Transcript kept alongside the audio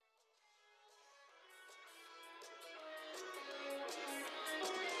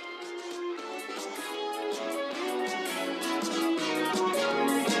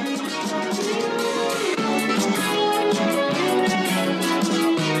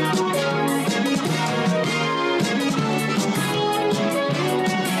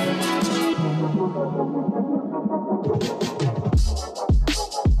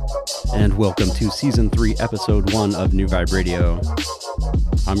Welcome to Season 3, Episode 1 of New Vibe Radio.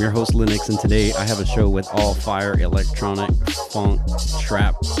 I'm your host, Linux, and today I have a show with all fire electronic, funk,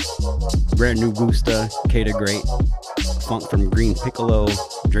 trap, brand new Busta, K the Great, funk from Green Piccolo,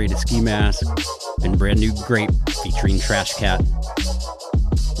 Dre the Ski Mask, and brand new Grape featuring Trash Cat.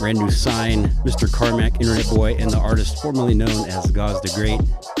 Brand new Sign, Mr. Carmack, Internet Boy, and the artist formerly known as Gauze the Great.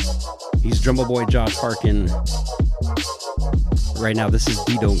 He's Drummer Boy Josh Harkin. Right now, this is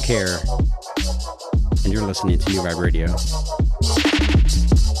We Don't Care, and you're listening to New Vibe Radio. You're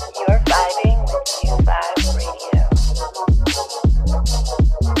vibing with New Vibe Radio.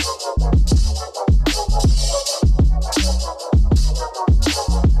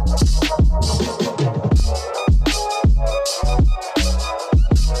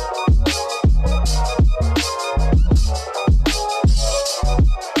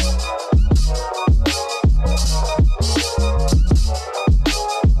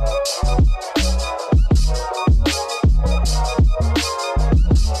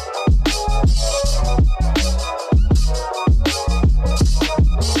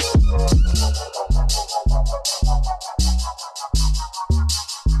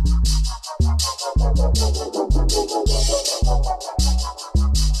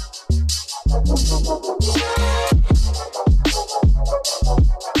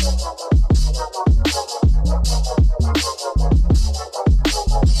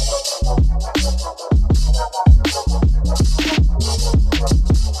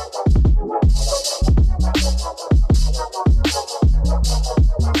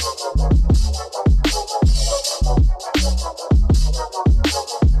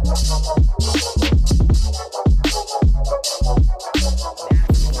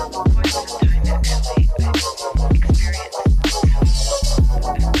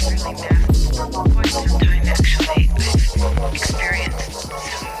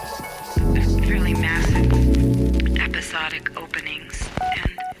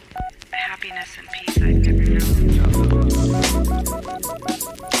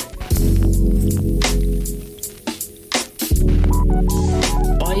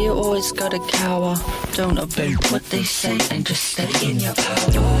 Don't obey what they say and just stay in your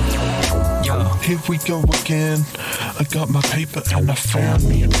power. Yo, here we go again. I got my paper and I found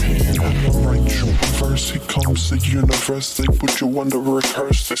me a pen. I'm gonna write you a verse. Here comes the universe. They put you under a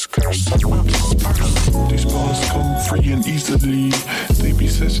curse. This curse I'm about to disperse. These bars come free and easily. They be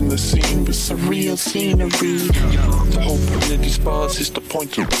setting the scene with surreal scenery. The whole point of these bars is to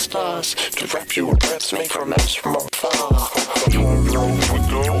point to the stars. To wrap you in breaths made from apps from afar. Time low we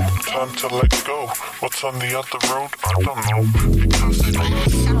go. Time to let go. What's on the other road? I don't know.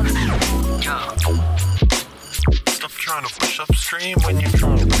 Stop trying to push upstream when you're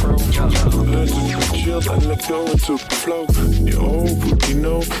trying to grow. Learn to chill and let go into the flow. You already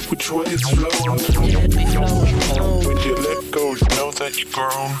know which way it's flowing. When you let go, you know that you're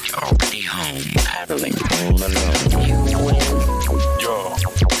grown. You're already home, paddling all alone. Yo.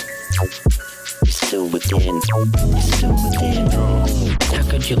 Still within, still within. How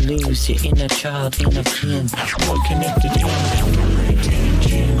could you lose your inner child in a kin? What connected in?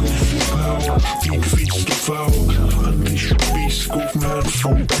 Power, feed feeds the vow. Unleash your beast, go mad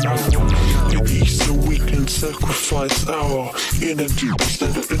from now. You ease the weak and sacrifice our inner deep.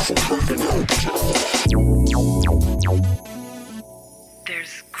 Stand up in broken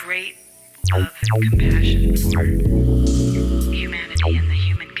There's great love and compassion for humanity and the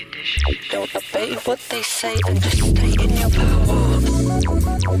human condition. Don't obey what they say and just stay in your power.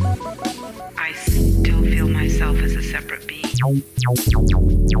 I still feel myself as a separate being.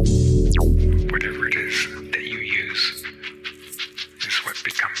 Whatever it is that you use is what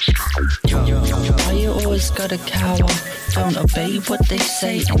becomes stronger. Why you always gotta cower? Don't obey what they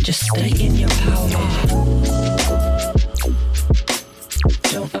say and just stay in your power.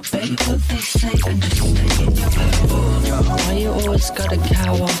 Don't obey what they say and just stay in your power. Why you always gotta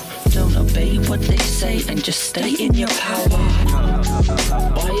cower? Don't obey what they say and just stay in your power.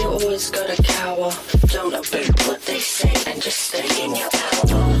 Why you always gotta cower? Don't obey what they say and just stay in your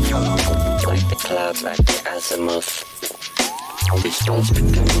power. Like the clouds, like the azimuth. These words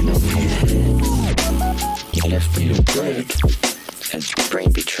been going over your head. You left me to break. As your brain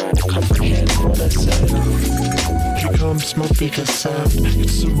be trying to comprehend what I said. Here comes my bigger side.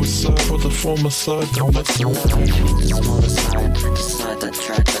 It's suicide or the former side that mess around. The smaller side, the side that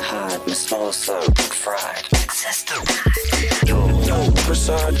tried to hide. My small side, fried. Access to ride. Yo,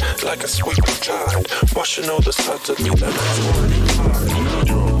 preside like a sweeping tide. Washing all the sides of me that I've already tired.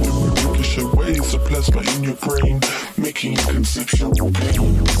 Yo, ricochet waves There's a plasma in your brain, making conceptual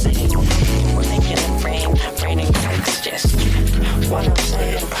pain. We're making it rain, raining facts, just what I'm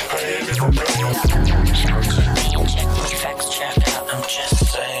saying. Check me, facts, check out, I'm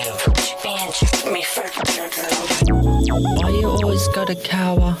just saying. Check me, facts, check out. Why you always gotta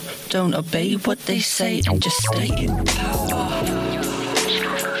cower? Don't obey what they say and just stay in power.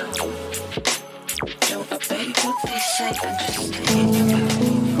 Don't obey what they say and just stay in your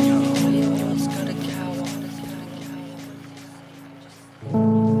power. Why you always gotta cower?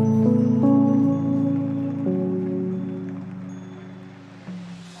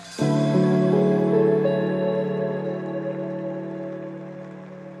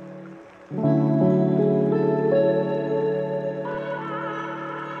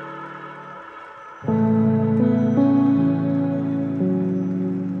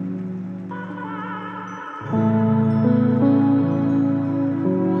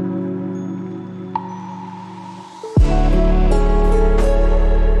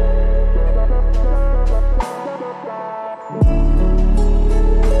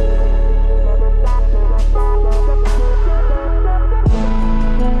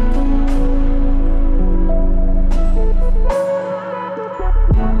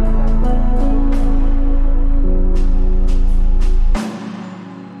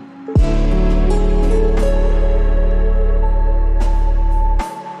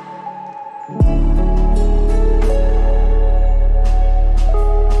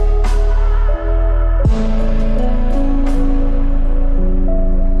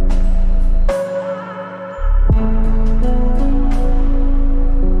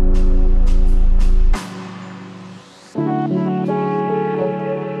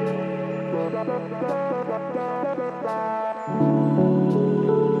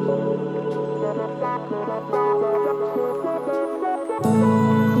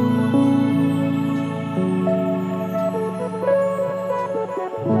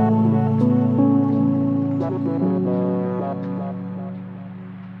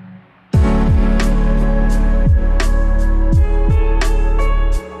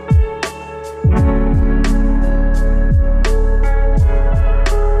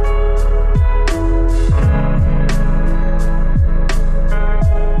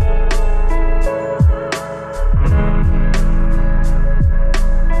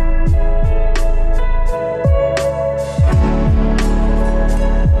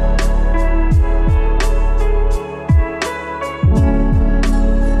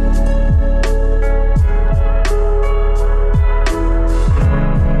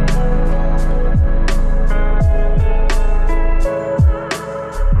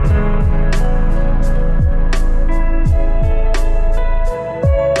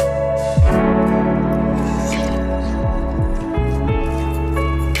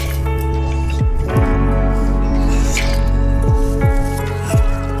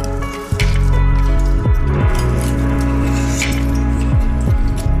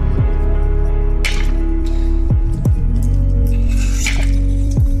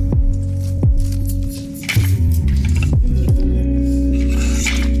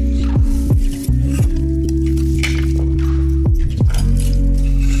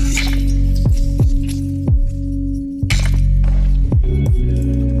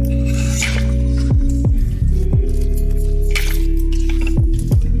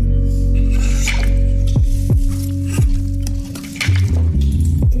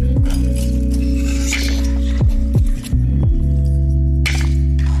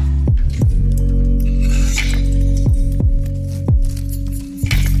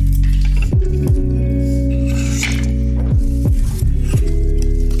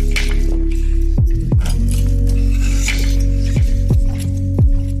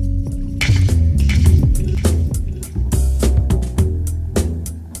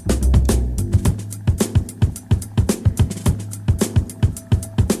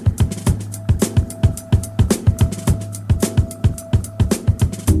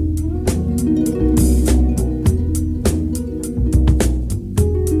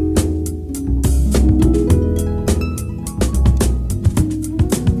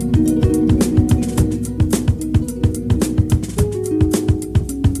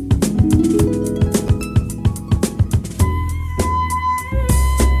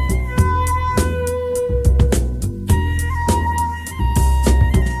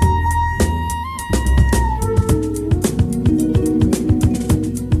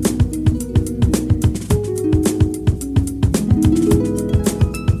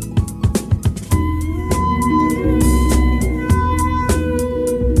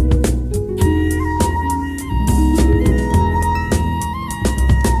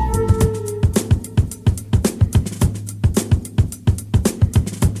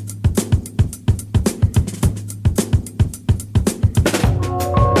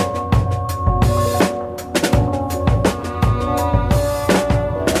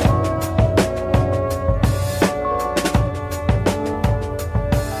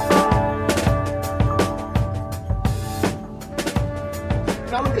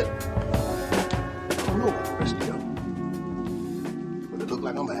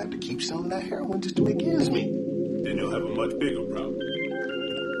 I'm gonna have to keep selling that heroin just to make ends meet. Then you'll have a much bigger problem.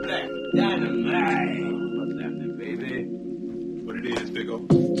 Black Dynamite. What's happening, baby? What it is, Big O?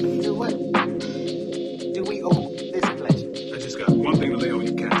 Do what? Do we owe this pleasure? I just got one thing to lay on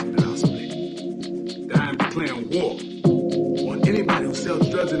you cats in the house, please. I'm declaring war on anybody who sells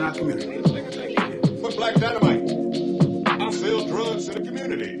drugs in our community. But Black Dynamite, I sell drugs in the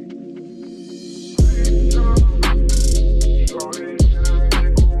community.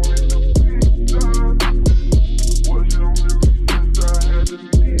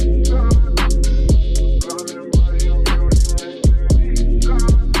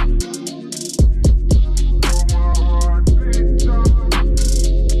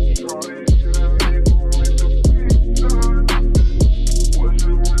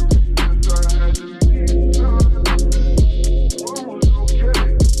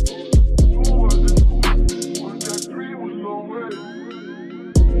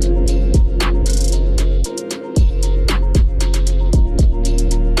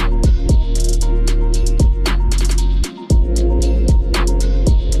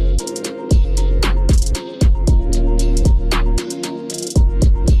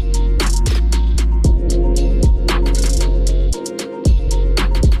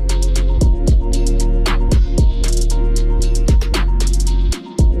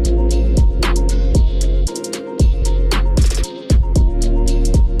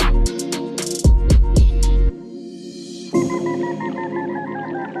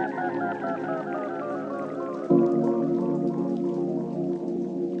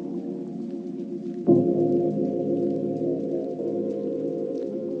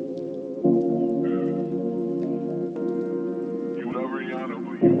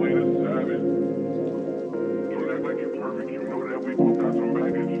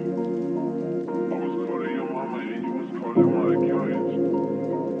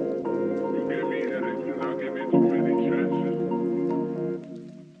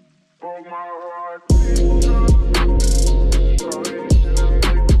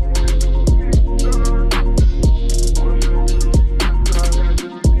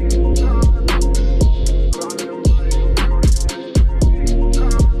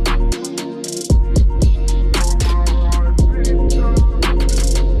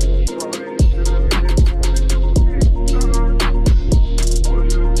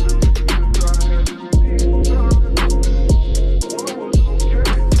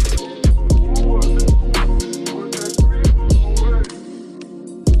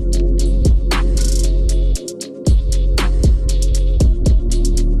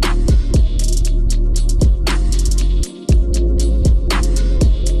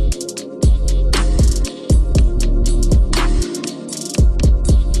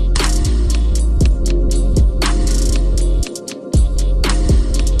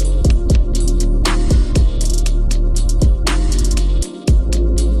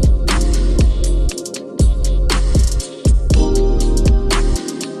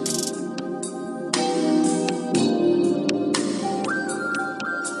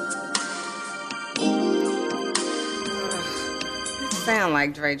 Sound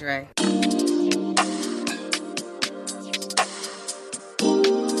like Dre Dre.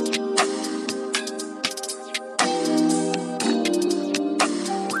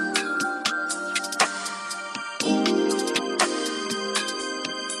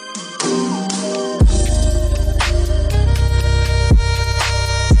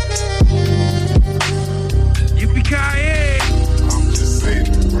 Yippee-ki-yay! I'm just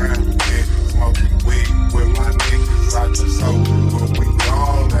sitting around here, smoking weed with my niggas. I just hope when we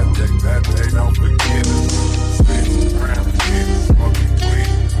gone, that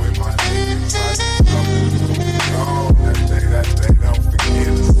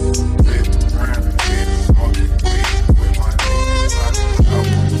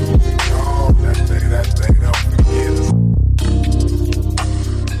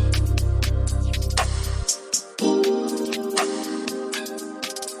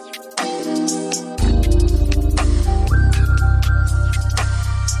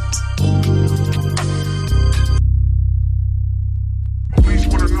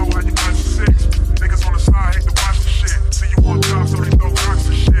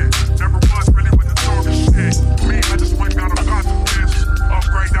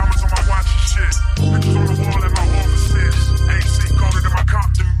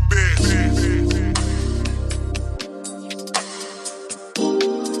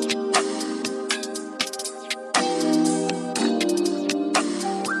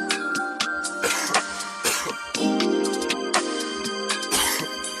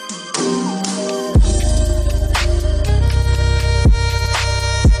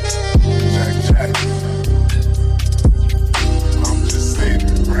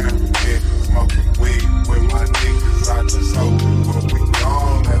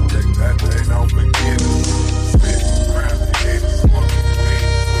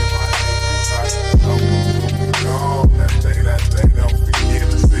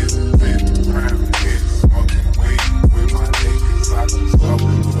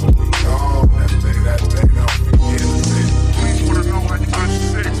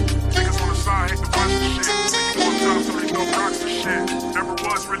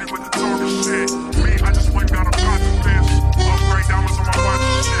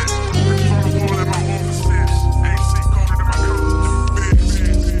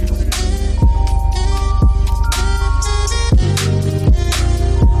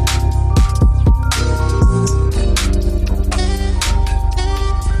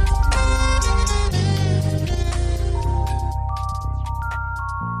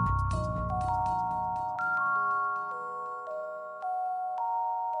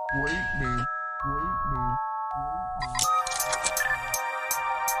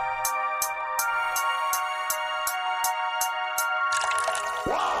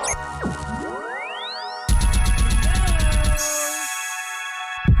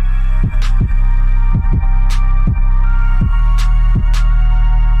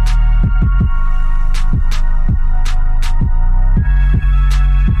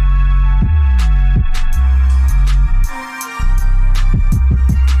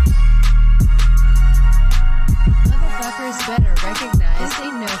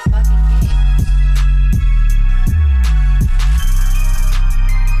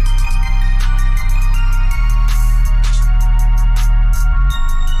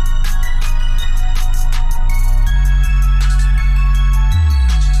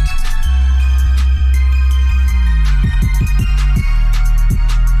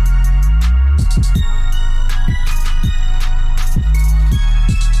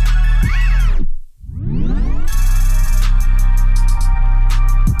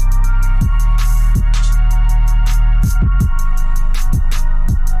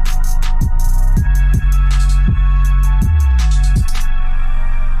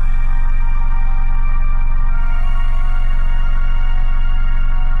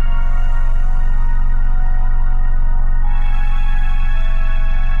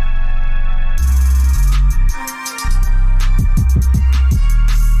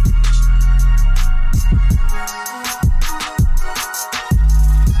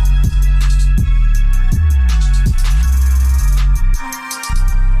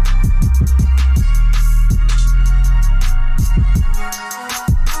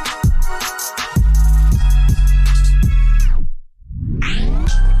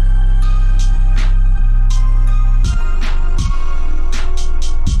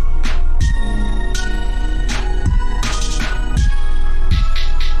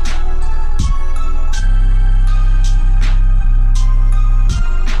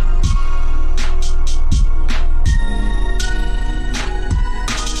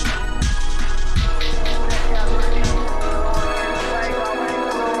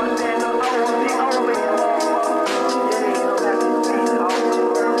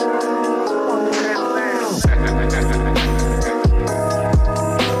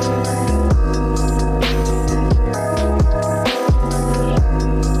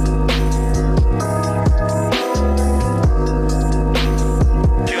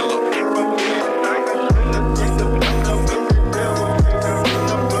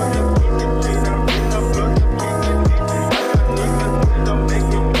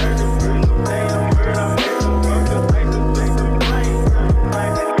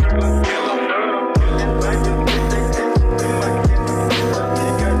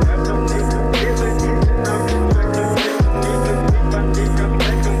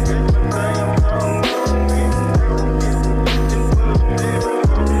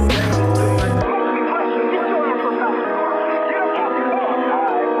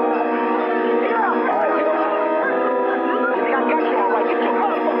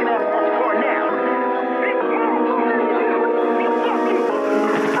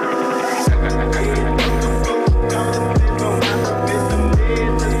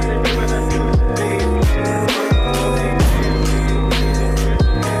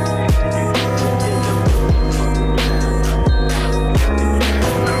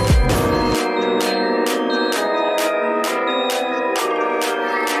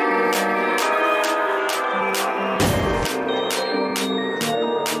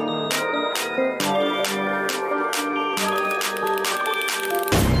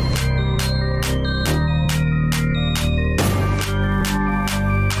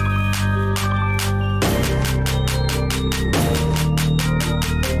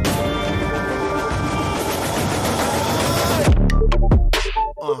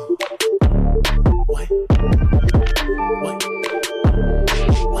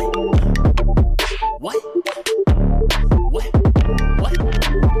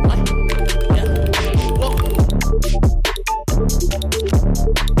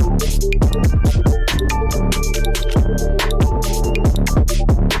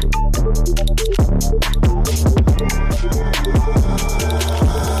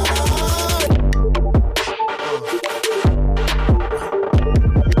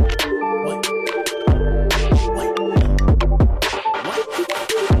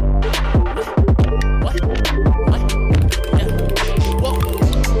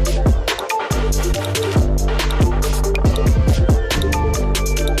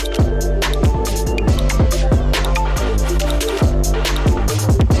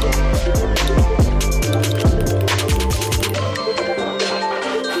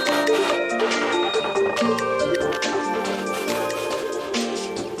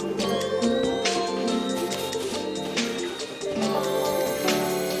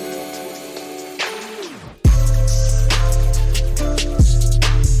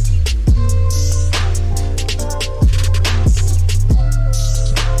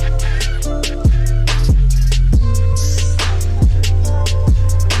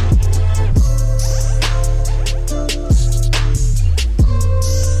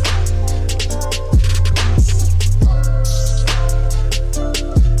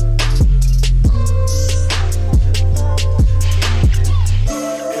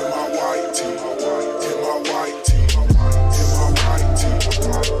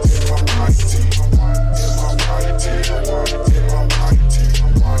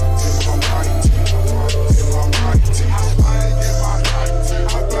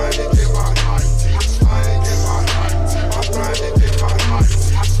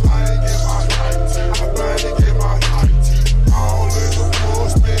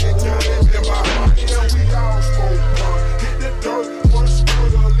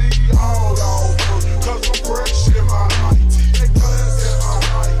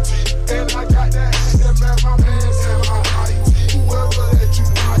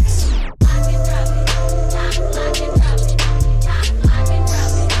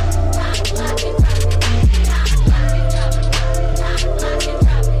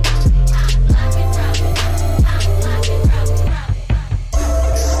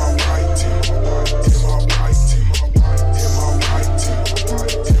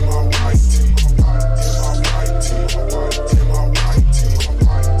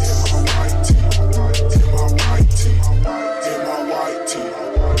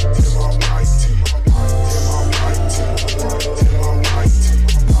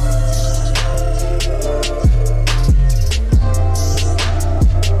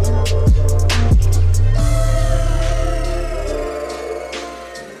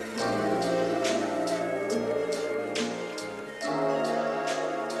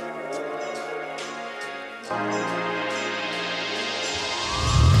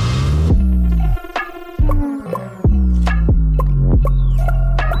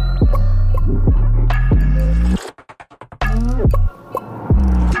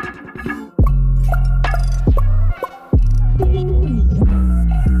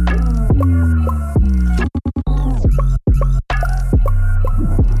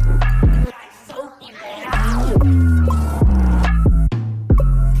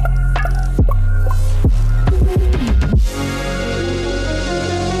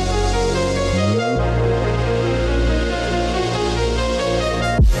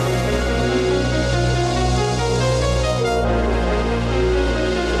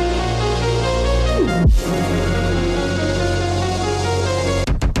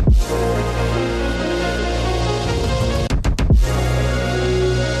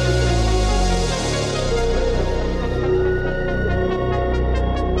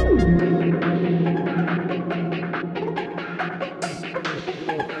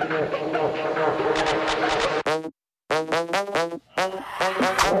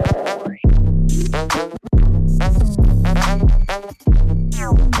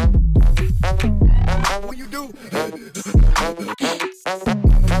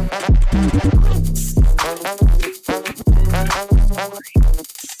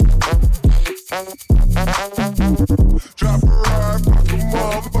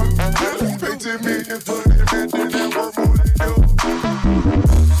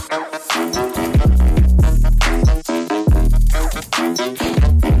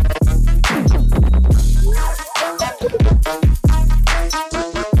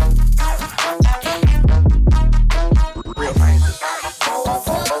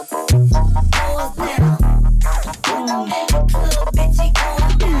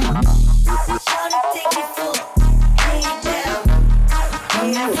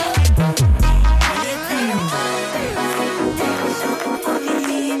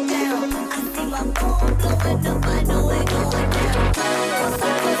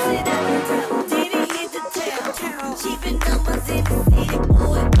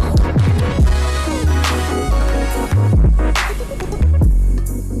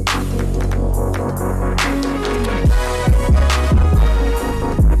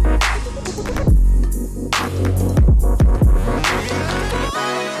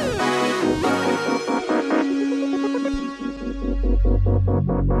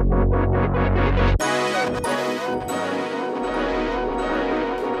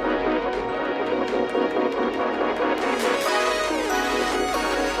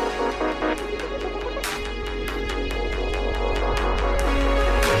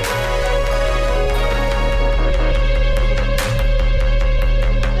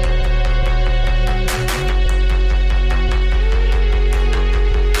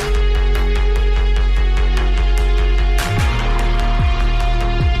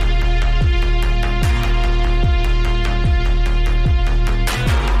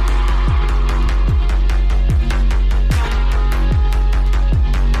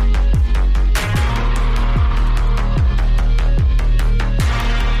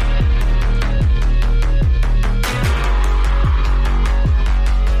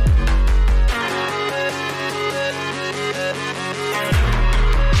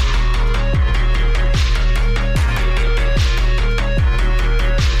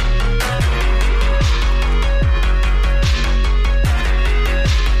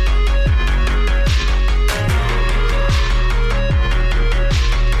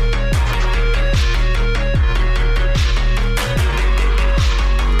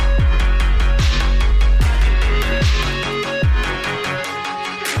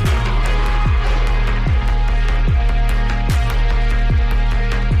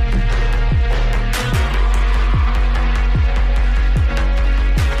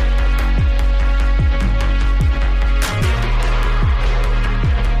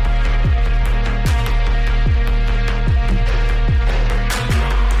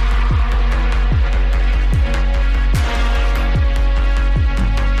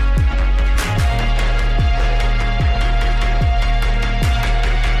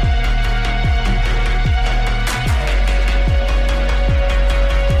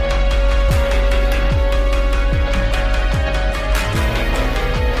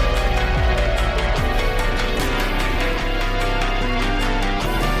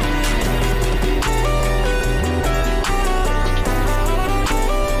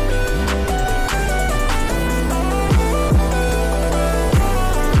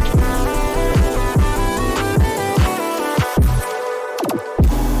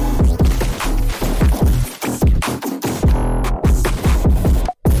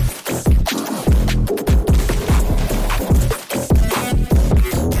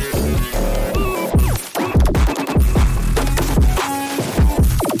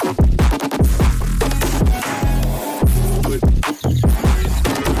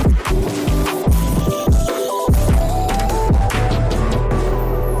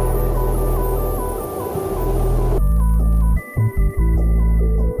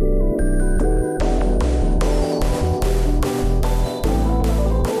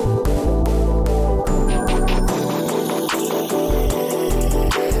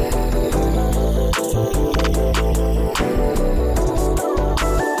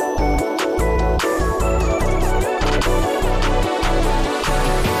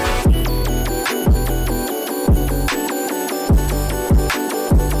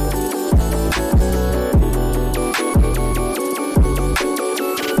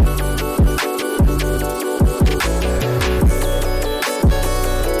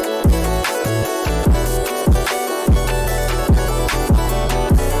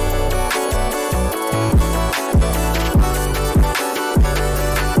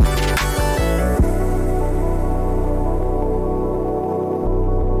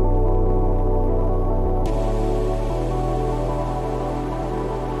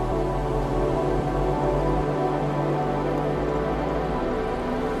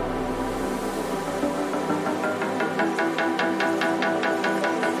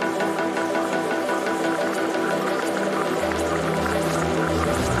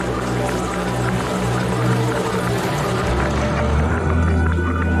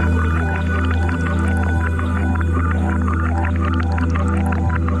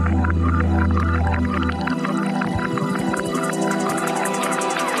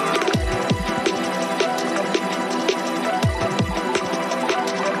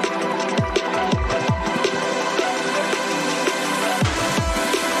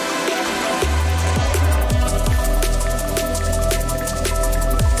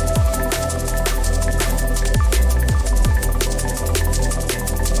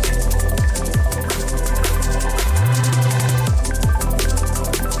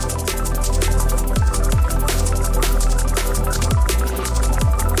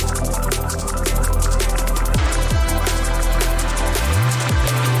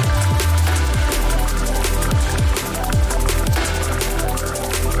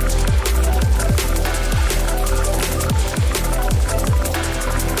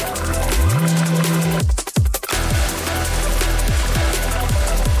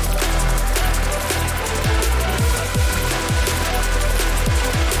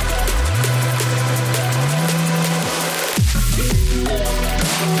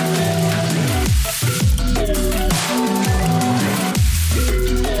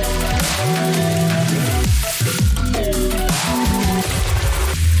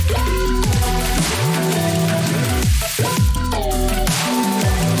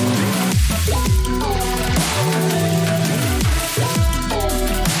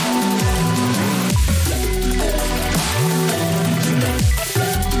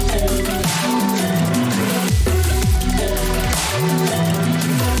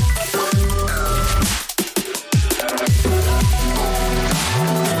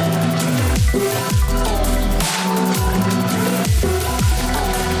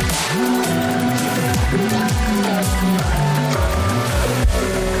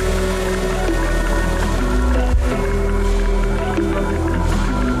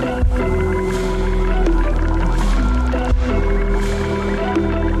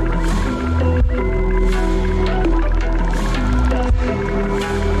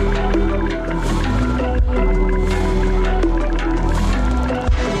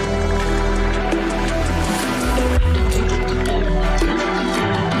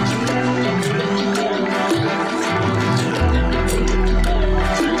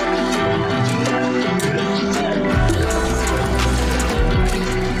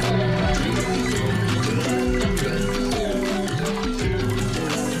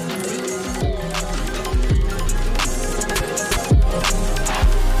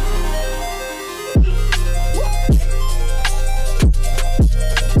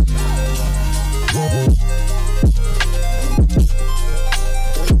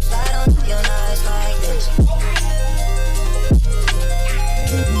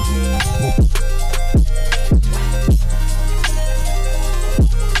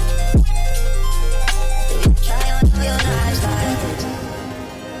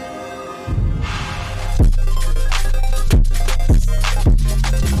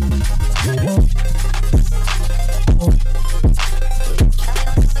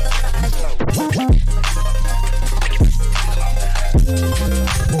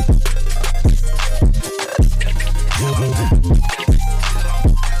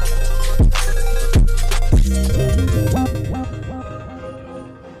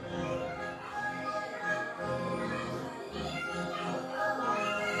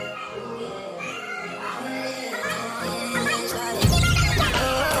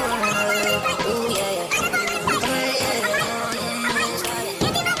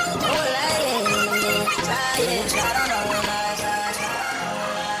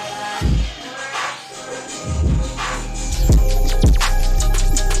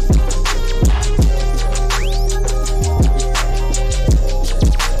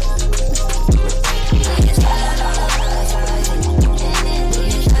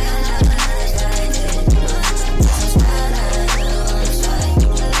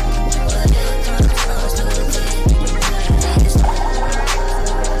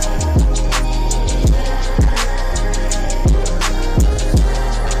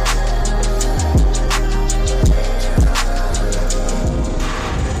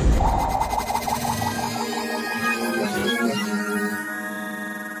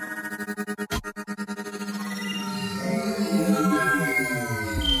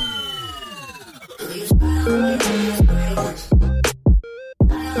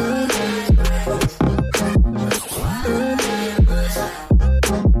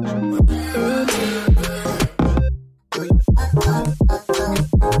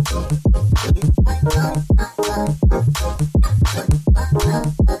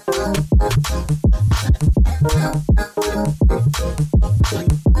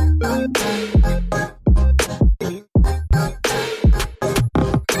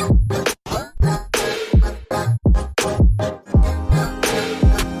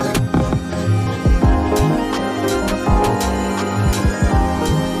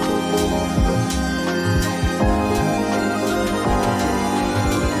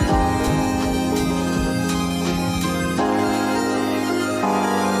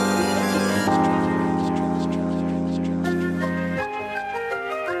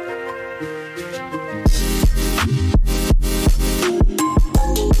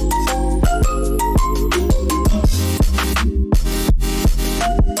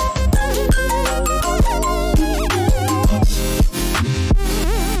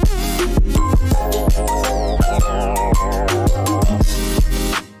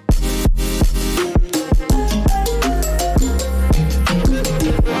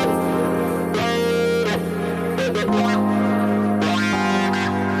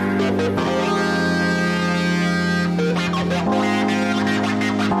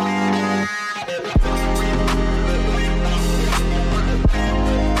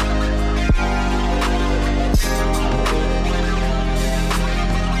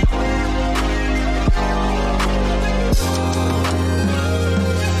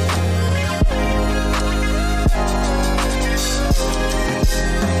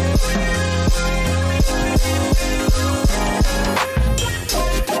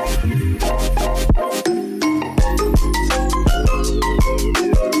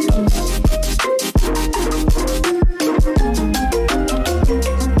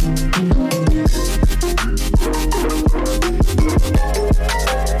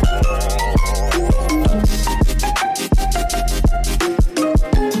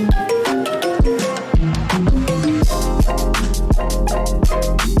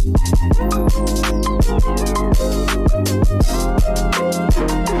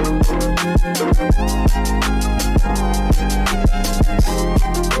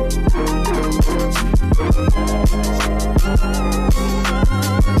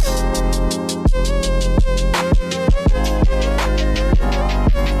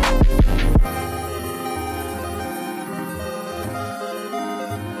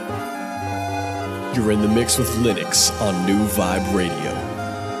You're in the mix with Linux on New Vibe Radio.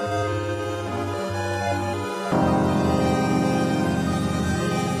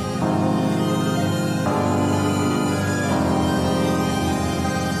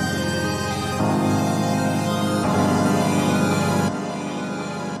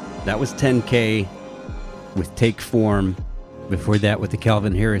 That was 10K with Take Form. Before that, with the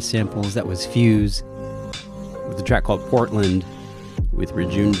Calvin Harris samples, that was Fuse with a track called Portland with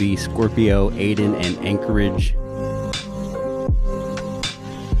Rajun B, Scorpio, Aiden, and Anchorage.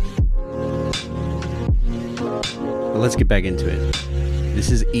 But let's get back into it.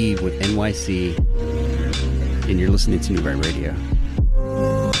 This is Eve with NYC, and you're listening to New Vibe Radio.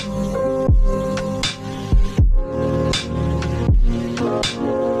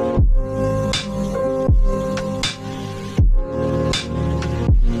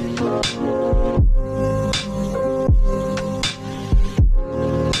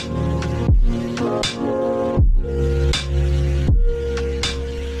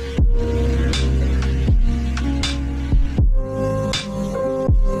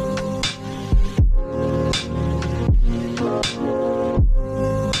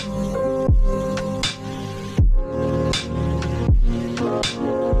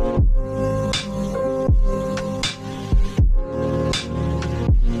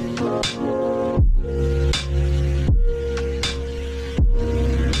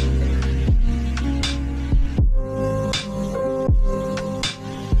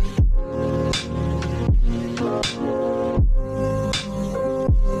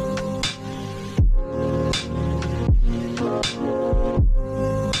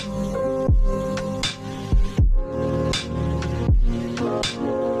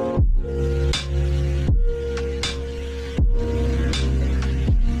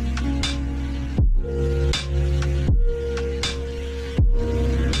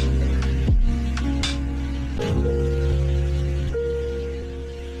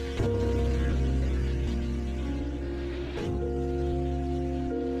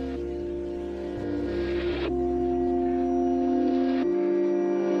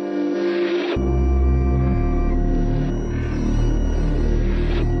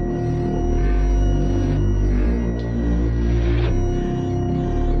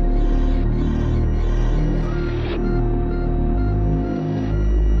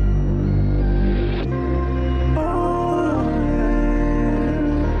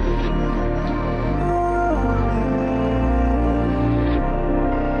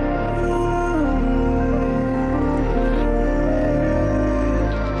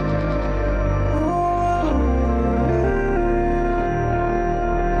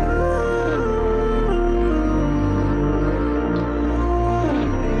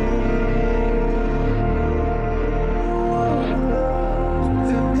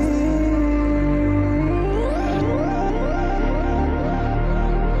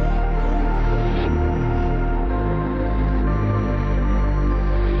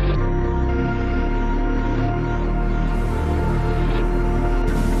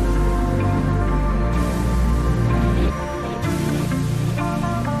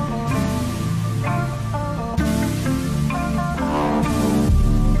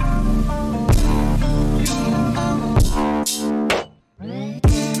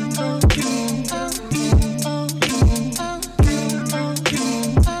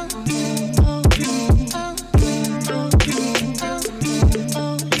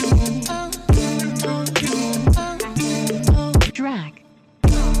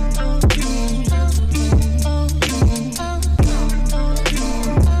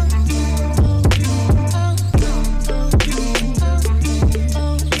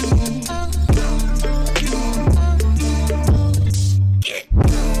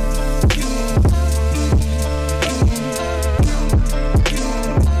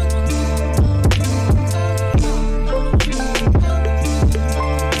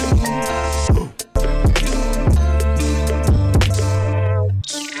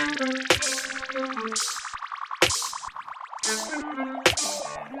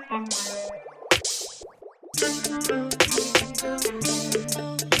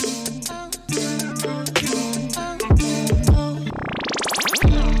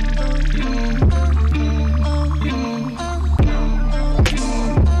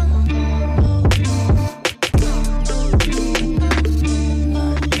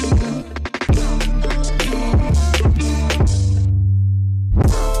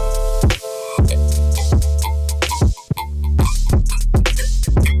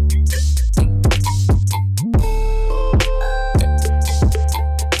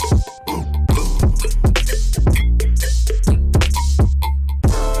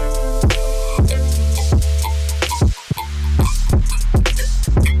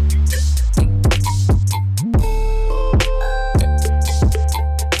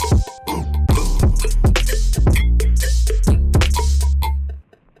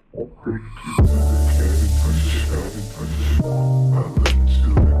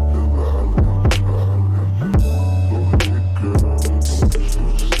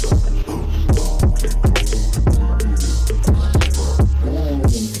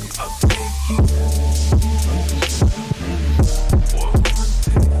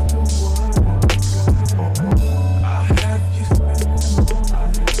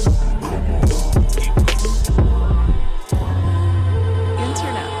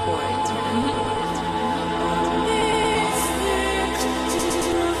 Internet boy.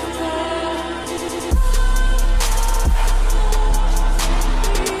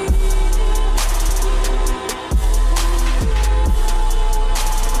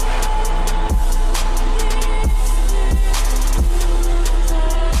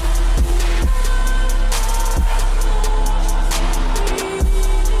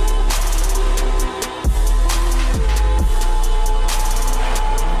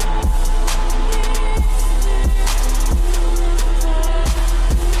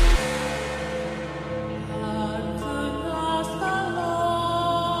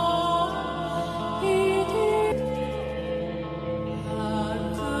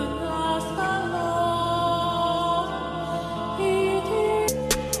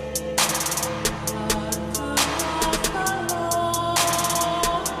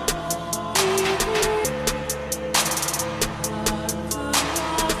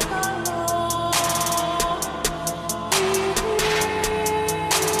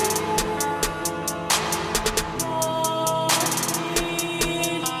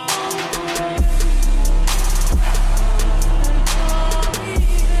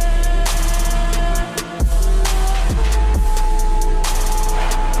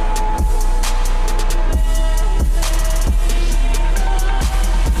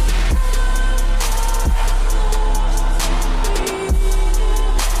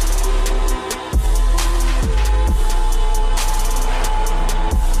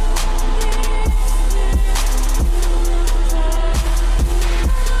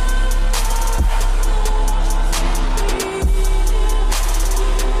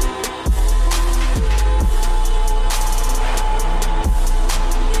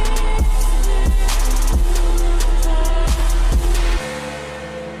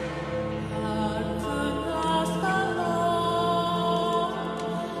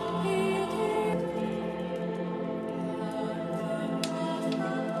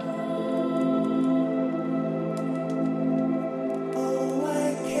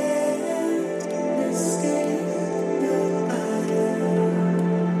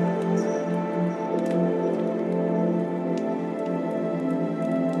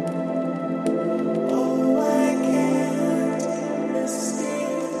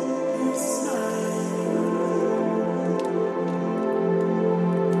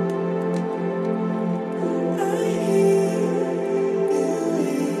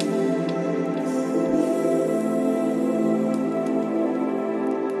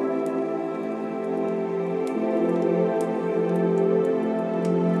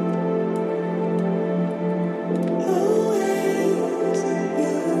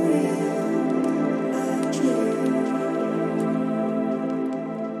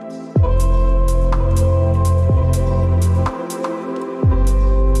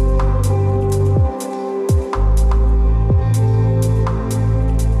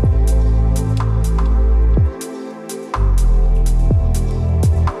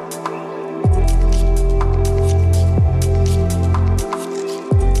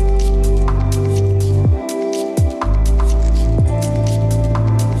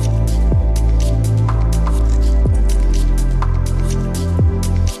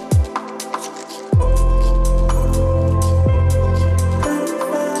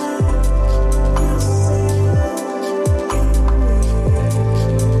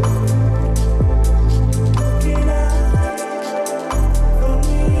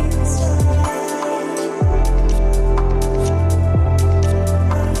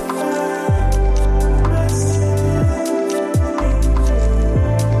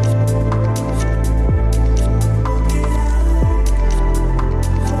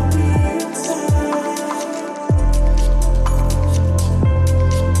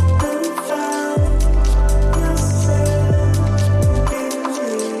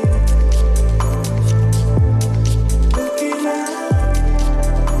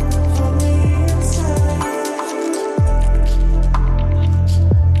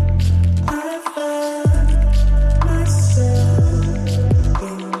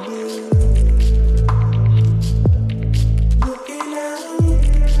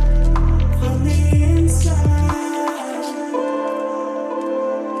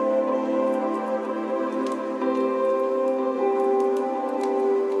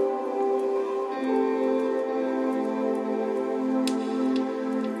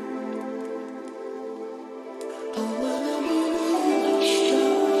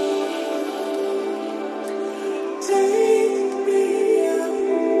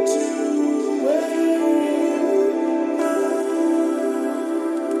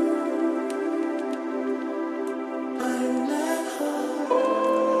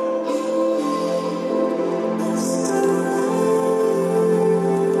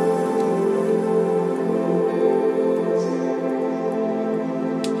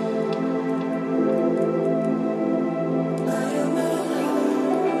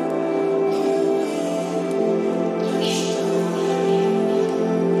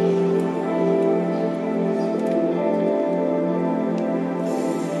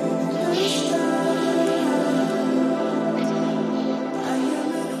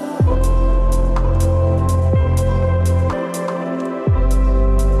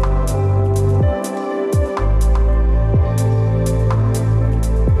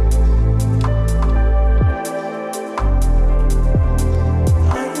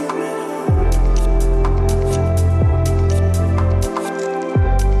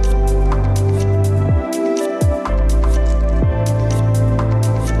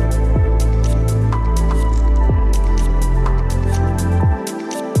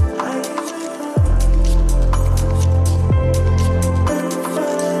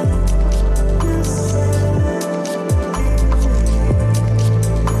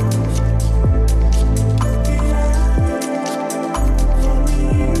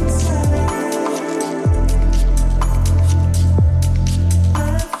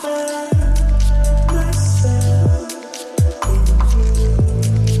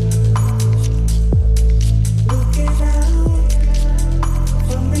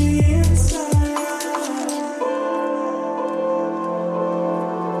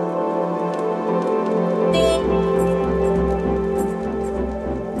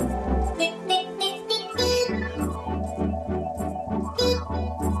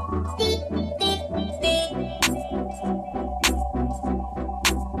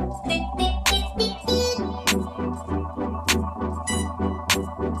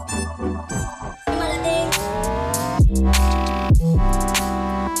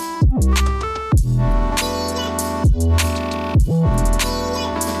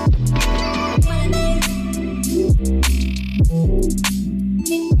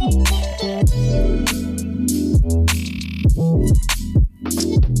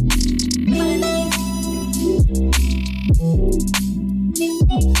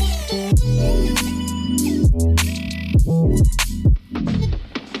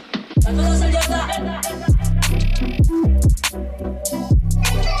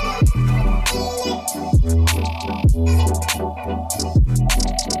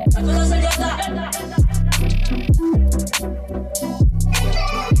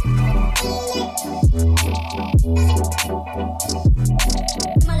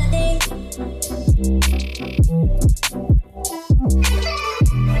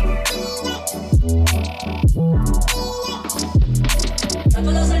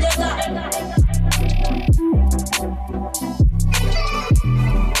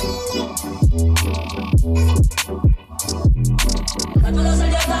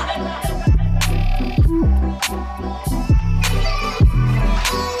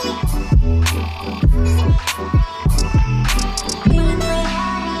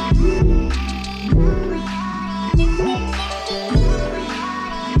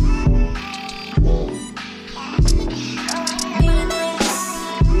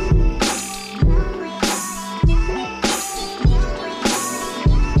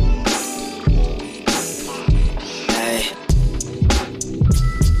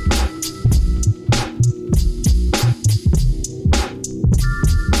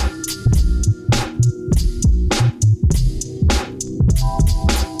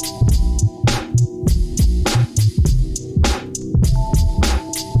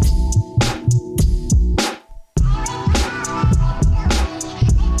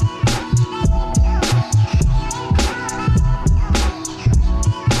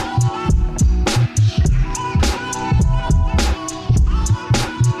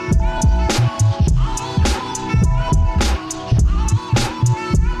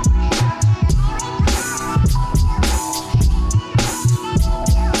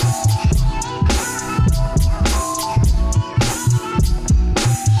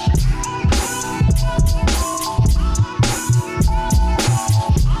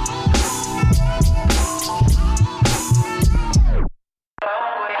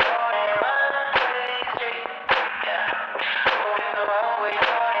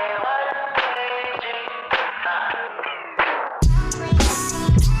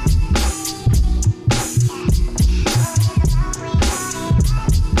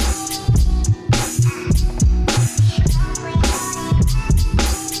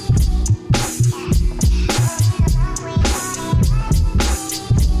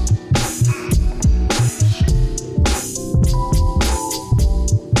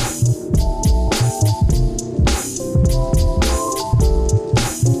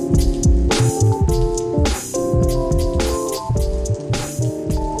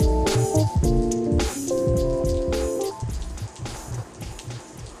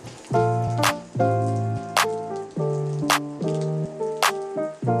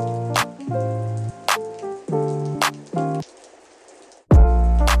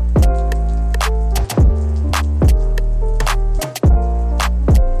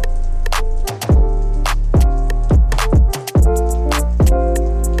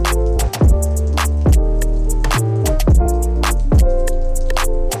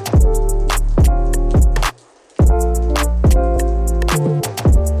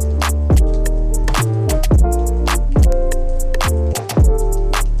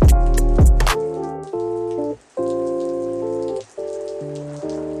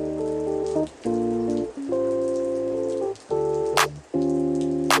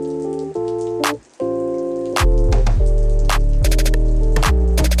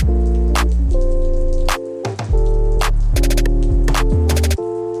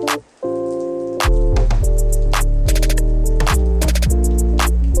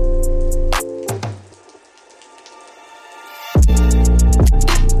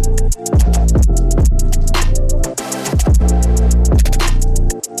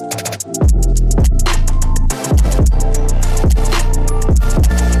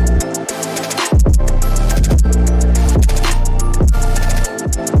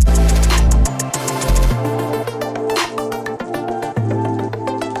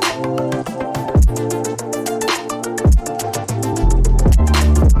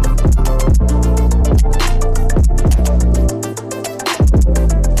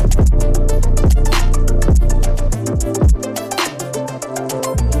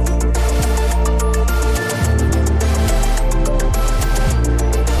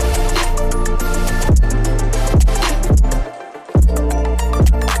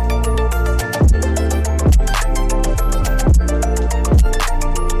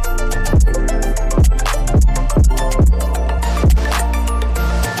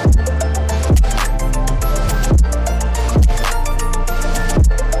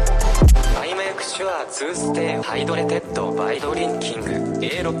 ハイドレテッドバイドリンキング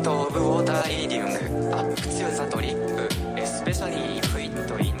A ロットオブウォーターイーディングアップ強さトリップエスペシャリーフイッ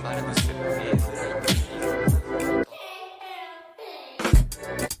トインバルブス A フライ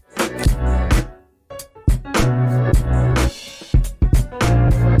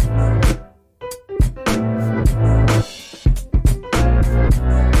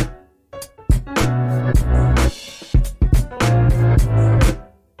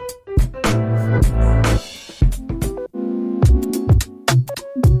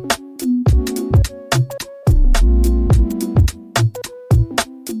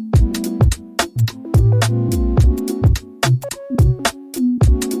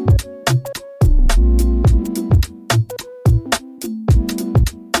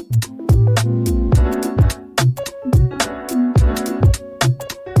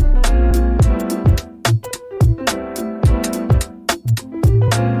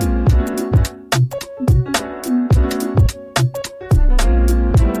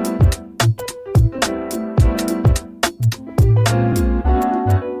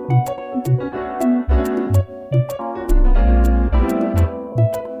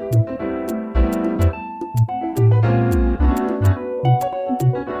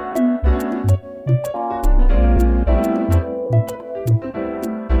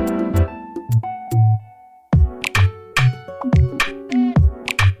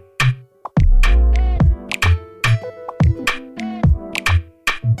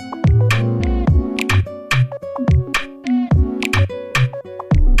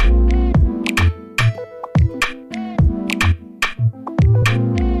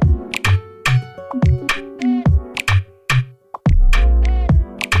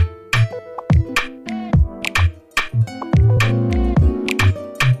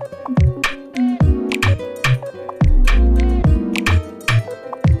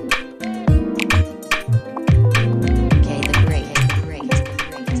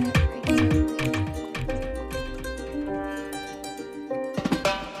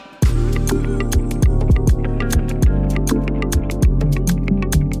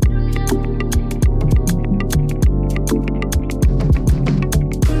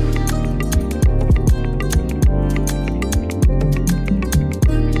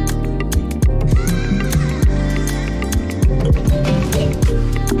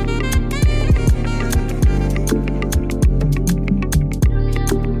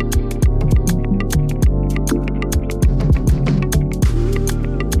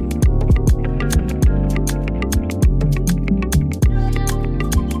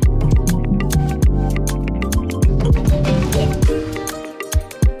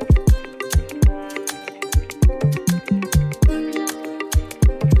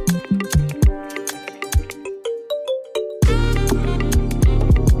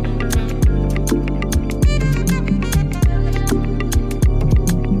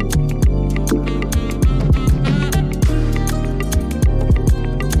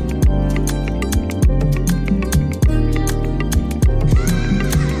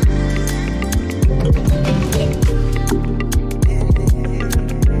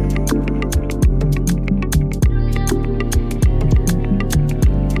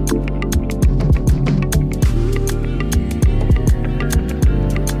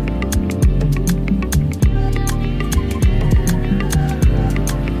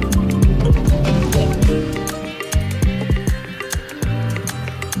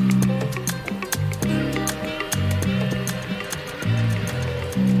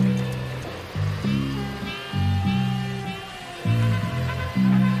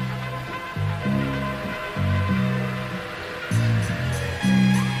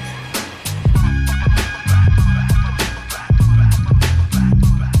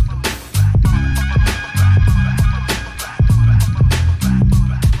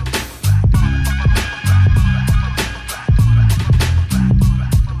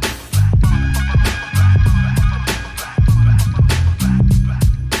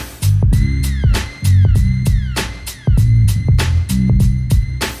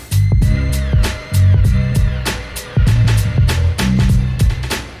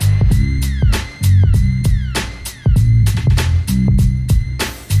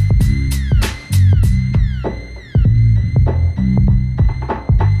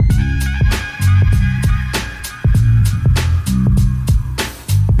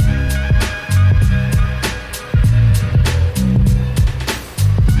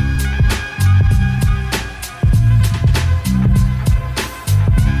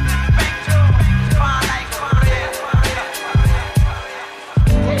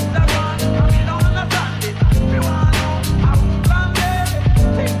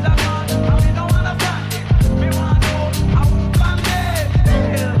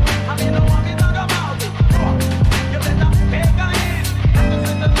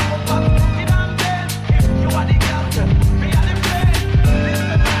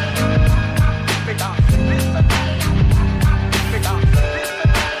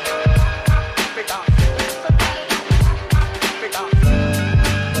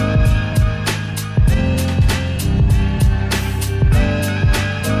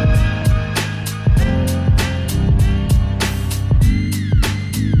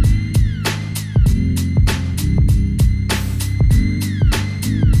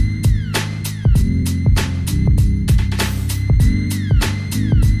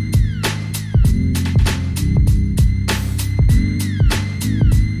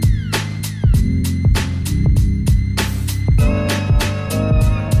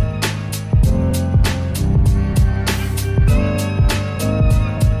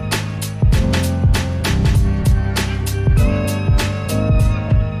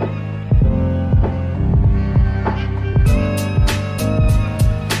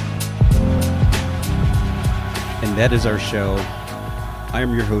that is our show. I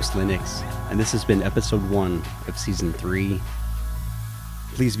am your host, Linux, and this has been episode 1 of season 3.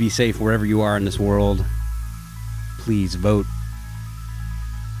 Please be safe wherever you are in this world. Please vote.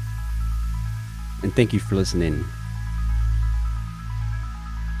 And thank you for listening.